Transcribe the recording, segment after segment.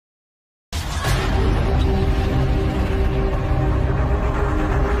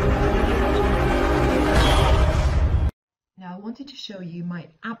wanted to show you my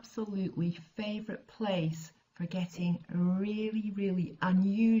absolutely favourite place for getting really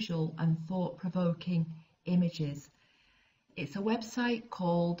unusual and thought-provoking images. It's a website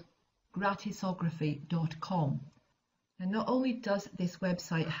called gratisography.com. And not only does this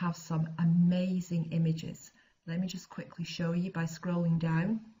website have some amazing images, let me just quickly show you by scrolling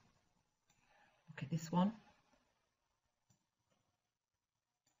down. Look at this one.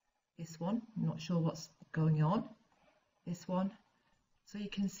 This one, I'm not sure what's going on. This one. So you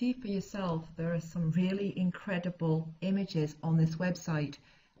can see for yourself there are some really incredible images on this website,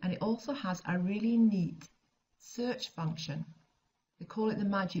 and it also has a really neat search function. They call it the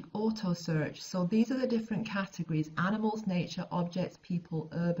magic auto search. So these are the different categories: animals, nature, objects, people,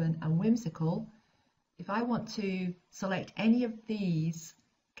 urban and whimsical. If I want to select any of these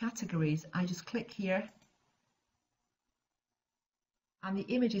categories, I just click here and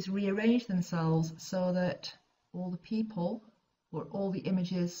the images rearrange themselves so that all the people, or all the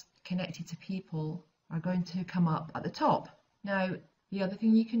images connected to people, are going to come up at the top. Now, the other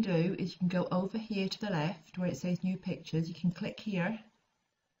thing you can do is you can go over here to the left where it says new pictures. You can click here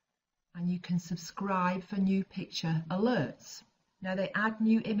and you can subscribe for new picture alerts. Now, they add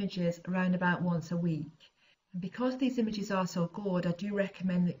new images around about once a week. And because these images are so good, I do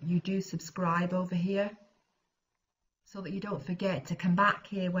recommend that you do subscribe over here so that you don't forget to come back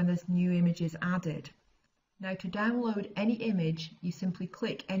here when there's new images added. Now, to download any image, you simply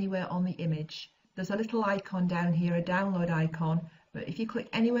click anywhere on the image. There's a little icon down here, a download icon, but if you click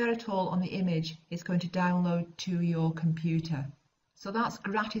anywhere at all on the image, it's going to download to your computer. So that's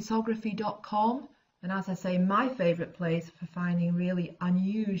gratisography.com, and as I say, my favourite place for finding really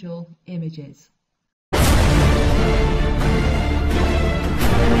unusual images.